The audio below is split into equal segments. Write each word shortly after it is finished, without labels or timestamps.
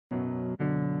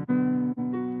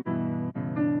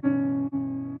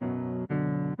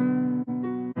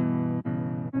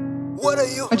What are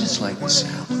you? I just like the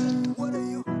sound. What are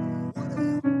you?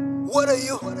 What are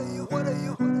you? What are you? What are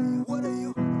you? What are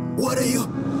you? What are you?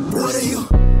 What are you?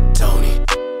 Tony,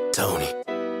 Tony,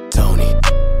 Tony,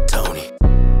 Tony,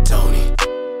 Tony,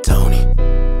 Tony,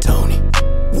 Tony.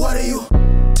 What are you?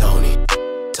 Tony,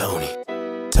 Tony,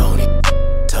 Tony,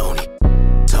 Tony,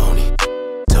 Tony,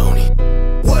 Tony.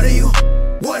 What are you?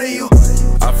 What are you?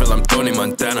 I feel I'm Tony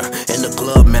Montana. In the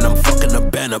club, man, I'm fucking the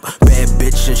band up. Bad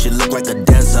bitch and she look like a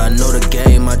dancer. I know the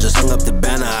game, I just hung up the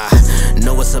banner. I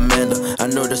know it's Amanda. I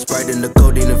know the Sprite and the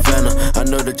codeine and Fanta. I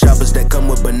know the choppers that come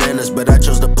with bananas, but I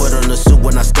chose to put on the suit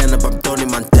when I stand up. I'm Tony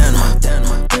Montana.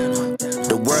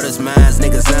 The world is mine,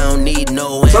 niggas, I don't need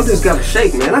no answers. Something's gotta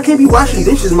shake, man. I can't be washing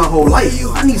dishes my whole life.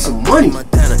 I need some money.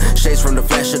 Shades from the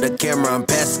flash of the camera. I'm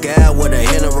Pascal with a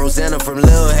hint of Rosanna. From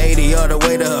Lil Haiti all the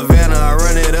way to Havana. I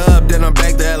run it up, then I'm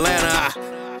back to Atlanta.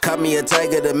 Caught me a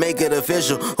tiger to make it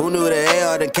official. Who knew the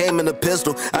AR that came in the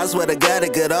pistol? I swear to God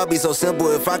it could all be so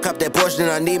simple. If I cop that Porsche, then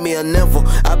I need me a nympho.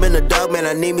 I've been a dog, man,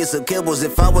 I need me some kibbles.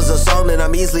 If I was a song, then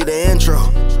I'm easily the intro.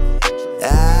 What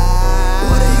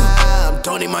are you? I'm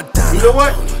Tony Montana. You know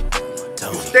what?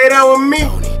 You stay down with me,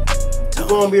 you're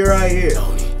gonna be right here.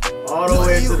 All the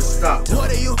way to the stop. What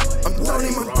are you? I'm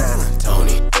Tony Montana.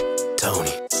 Tony,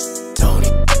 Tony, Tony,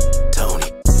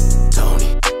 Tony,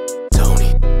 Tony, Tony.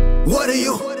 What are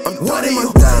you? What are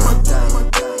you?